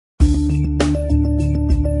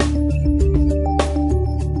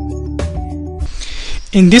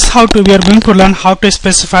In this how-to, we are going to learn how to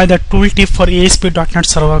specify the tooltip for ASP.NET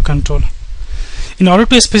Server Control. In order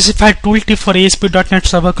to specify tooltip for ASP.NET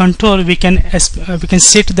Server Control, we can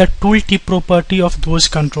set the tooltip property of those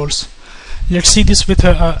controls. Let's see this with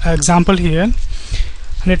an example here.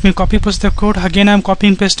 Let me copy paste the code. Again, I'm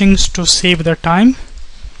copying pasting to save the time.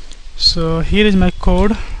 So here is my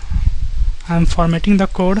code. I'm formatting the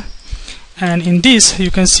code, and in this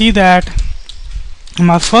you can see that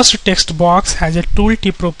my first text box has a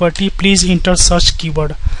tooltip property. Please enter search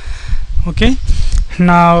keyword. Okay,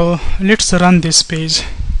 now let's run this page.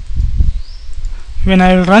 When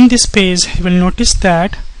I will run this page, you will notice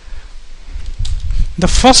that the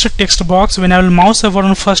first text box, when I will mouse over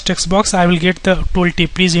on first text box, I will get the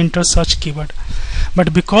tooltip, please enter search keyword.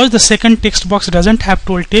 But because the second text box doesn't have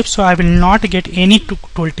tooltip, so I will not get any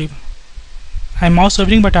tooltip. I'm mouse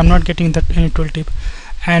overing, but I'm not getting that any tooltip.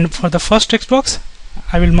 And for the first text box,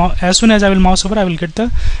 I will as soon as I will mouse over, I will get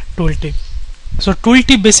the tooltip. So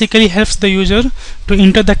tooltip basically helps the user to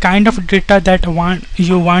enter the kind of data that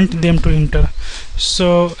you want them to enter.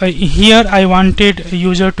 So here I wanted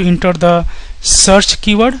user to enter the search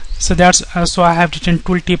keyword, so that's so I have written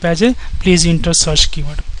tooltip as a please enter search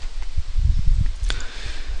keyword.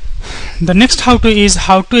 The next how to is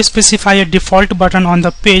how to specify a default button on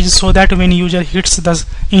the page so that when user hits the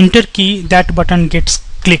enter key, that button gets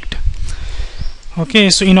clicked. Okay,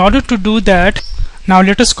 so in order to do that, now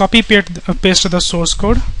let us copy paste the source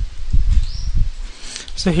code.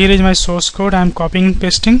 So here is my source code. I am copying and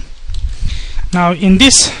pasting. Now in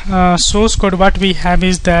this source code, what we have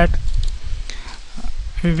is that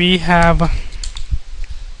we have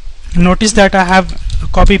noticed that I have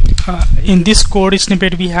copied in this code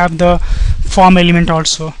snippet we have the form element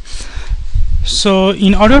also. So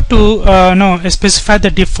in order to specify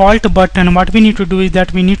the default button, what we need to do is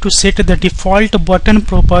that we need to set the default button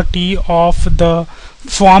property of the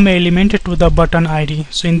form element to the button ID.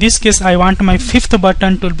 So in this case, I want my fifth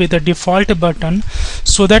button to be the default button,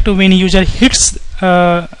 so that when user hits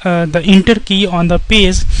the enter key on the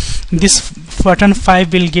page, this button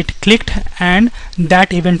 5 will get clicked and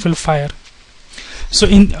that event will fire. So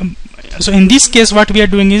in this case, what we are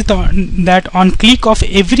doing is that on click of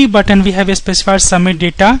every button we have specified submit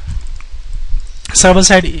data server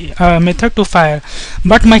side method to fire,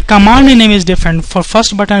 but my command name is different. For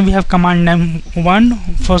first button we have command name 1,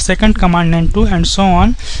 for second command name 2, and so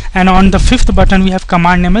on, and on the fifth button we have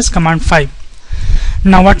command name as command 5.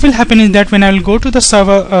 Now what will happen is that when I will go to the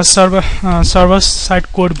server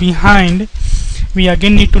side code behind, we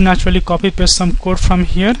again need to naturally copy paste some code from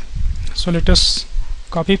here. So let us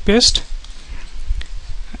copy paste,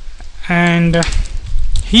 and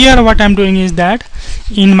here what I'm doing is that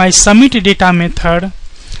in my submit data method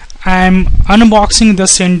I am unboxing the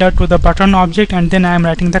sender to the button object, and then I am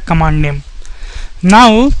writing the command name.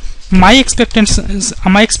 Now my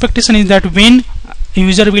expectation is that when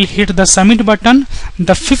user will hit the submit button,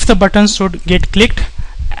 the fifth button should get clicked,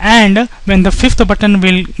 and when the fifth button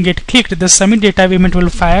will get clicked, the submit data event will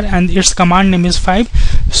fire and its command name is 5.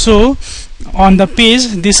 So on the page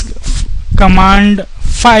this command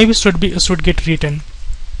 5 should get written.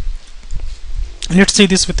 Let's see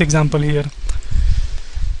this with example here.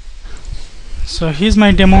 So here's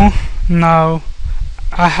my demo. Now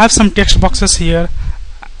I have some text boxes here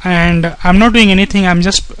and I'm not doing anything, I'm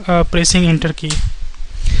just pressing enter key.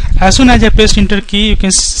 As soon as I press enter key, you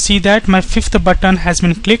can see that my fifth button has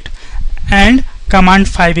been clicked and command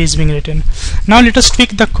 5 is being written. Now let us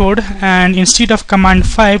tweak the code, and instead of command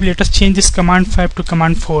 5, let us change this command 5 to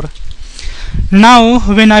command 4. Now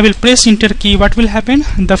when I will press enter key, what will happen?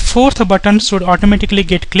 The fourth button should automatically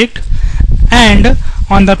get clicked, and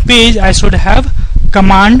on the page I should have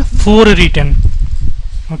command 4 written.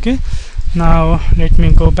 Okay, now let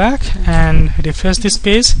me go back and refresh this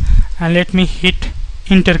page and let me hit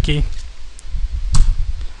enter key.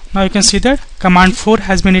 Now you can see that command 4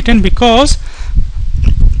 has been written because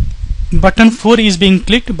button 4 is being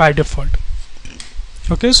clicked by default.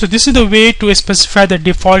 Okay, so this is the way to specify the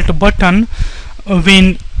default button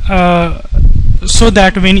when so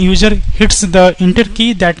that when user hits the enter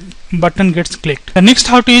key, that button gets clicked. The next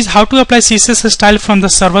how to is how to apply CSS style from the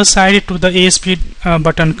server side to the ASP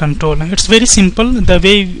button control. It's very simple. The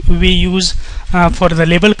way we use for the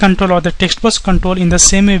label control or the text box control, in the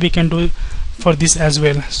same way we can do for this as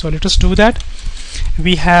well. So let us do that.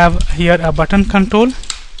 We have here a button control,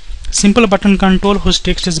 simple button control whose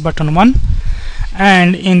text is button 1,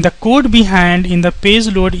 and in the code behind, in the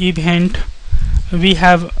page load event, we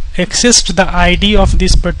have accessed the ID of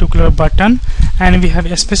this particular button, and we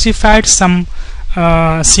have specified some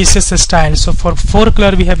CSS style. So for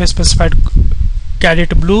color we have specified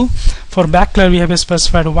caret blue. For back color we have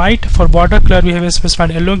specified white. For border color we have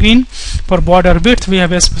specified yellow green. For border width we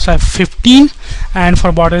have specified 15, and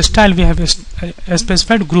for border style we have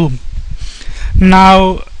specified group.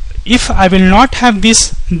 Now if I will not have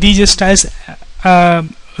these styles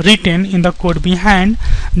written in the code behind,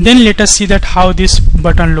 then let us see that how this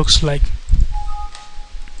button looks like.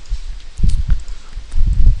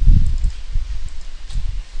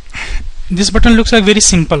 This button looks like very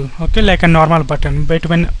simple, okay, like a normal button, but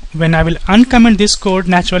when I will uncomment this code,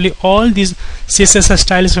 naturally all these CSS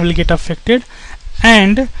styles will get affected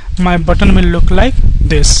and my button will look like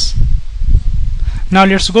this. Now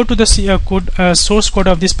let's go to the source code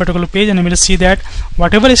of this particular page, and we will see that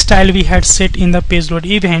whatever style we had set in the page load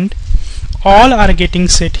event, all are getting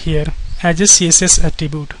set here as a CSS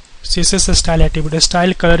attribute, CSS style attribute. A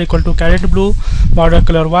style color equal to caret blue, border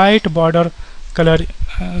color white, border color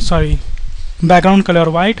background color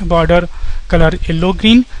white, border color yellow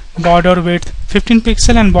green, border width 15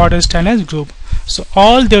 pixel, and border style as group. So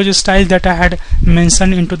all those styles that I had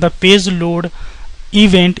mentioned into the page load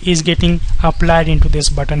event is getting applied into this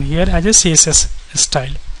button here as a CSS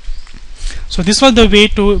style. So this was the way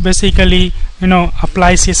to basically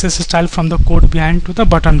apply CSS style from the code behind to the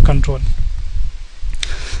button control.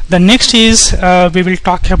 The next is we will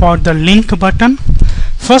talk about the link button.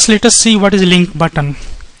 First let us see what is link button.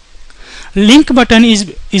 Link button is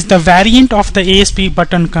the variant of the ASP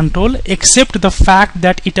button control, except the fact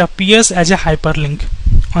that it appears as a hyperlink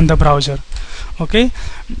on the browser. Okay,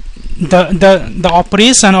 the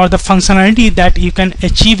operation or the functionality that you can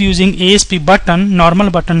achieve using ASP button, normal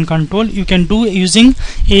button control, you can do using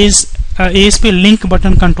ASP link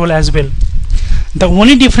button control as well. The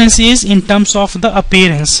only difference is in terms of the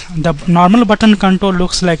appearance. The normal button control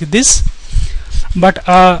looks like this, but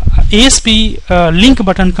ASP link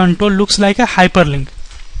button control looks like a hyperlink.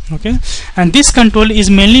 Okay, and this control is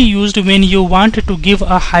mainly used when you want to give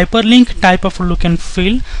a hyperlink type of look and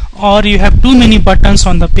feel, or you have too many buttons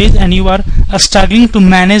on the page and you are struggling to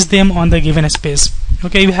manage them on the given space.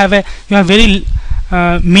 Okay, you have very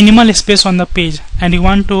minimal space on the page and you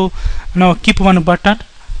want to keep one button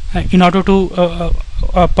in order to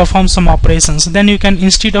perform some operations. Then you can,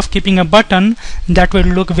 instead of keeping a button that will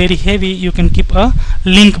look very heavy, you can keep a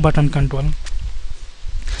link button control.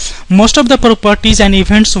 Most of the properties and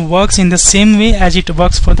events works in the same way as it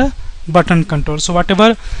works for the button control. So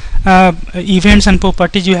whatever events and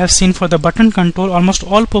properties you have seen for the button control, almost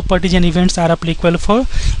all properties and events are applicable for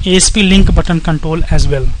ASP link button control as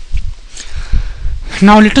well.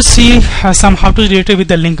 Now let us see some how to relate it with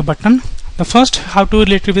the link button. The first how to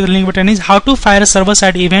relate it with the link button is how to fire a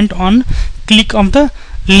server-side event on click of the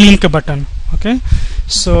link button. Okay,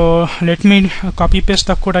 so let me copy paste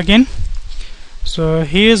the code again. So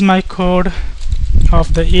here is my code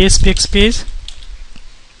of the ASPX page,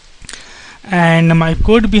 and my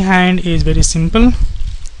code behind is very simple.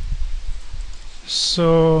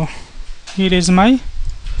 So here is my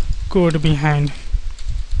code behind.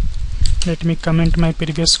 Let me comment my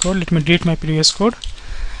previous code. Let me delete my previous code,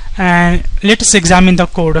 and let us examine the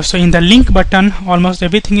code. So in the link button, almost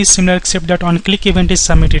everything is similar except that on click event is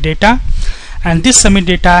submit data, and this submit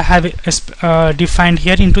data I have defined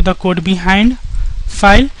here into the code behind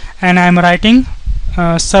file, and I am writing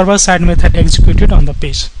server side method executed on the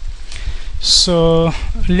page. So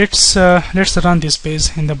let's run this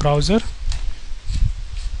page in the browser.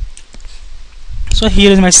 So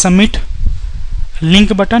here is my submit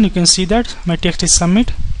link button. You can see that my text is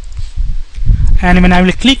submit, and when I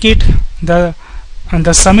will click it, the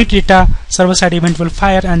submit data server side event will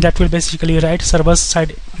fire, and that will basically write server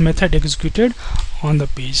side method executed on the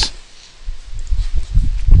page.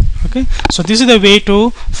 Okay, so this is the way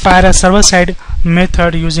to fire a server side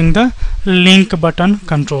method using the link button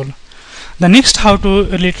control. The next how to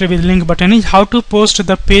relate with link button is how to post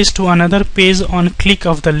the page to another page on click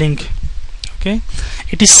of the link. Okay,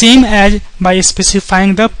 it is same as by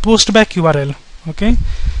specifying the post back URL. Okay,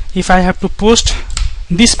 if I have to post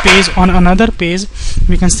this page on another page,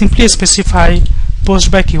 we can simply specify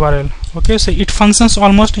post back URL. Okay, so it functions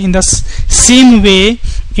almost in the same way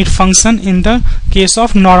it functions in the case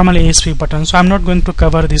of normal ASP button. So I'm not going to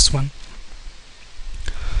cover this one.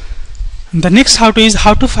 The next how to is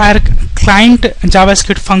how to fire client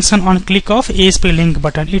JavaScript function on click of ASP link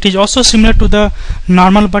button. It is also similar to the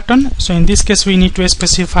normal button. So in this case we need to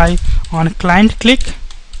specify on client click.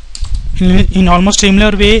 In almost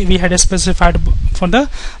similar way we had specified for the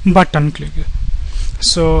button click.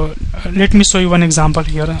 So let me show you one example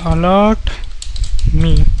here. Alert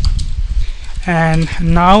me, and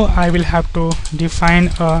now I will have to define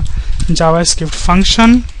a JavaScript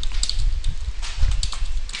function,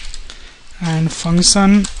 and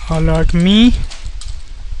function alert me,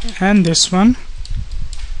 and this one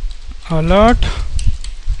alert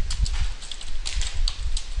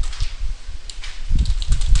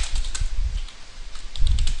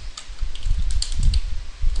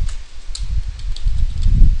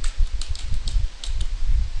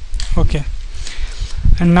okay.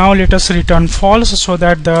 And now let us return false so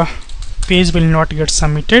that the page will not get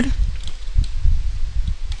submitted.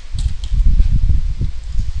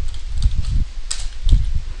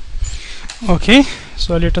 Okay,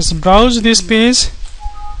 so let us browse this page,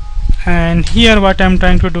 and here what I'm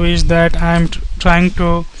trying to do is that I'm trying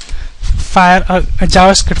to fire a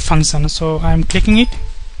JavaScript function. So I'm clicking it.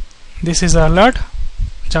 This is alert.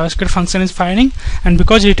 JavaScript function is firing, and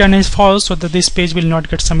because return is false, so that this page will not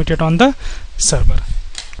get submitted on the server.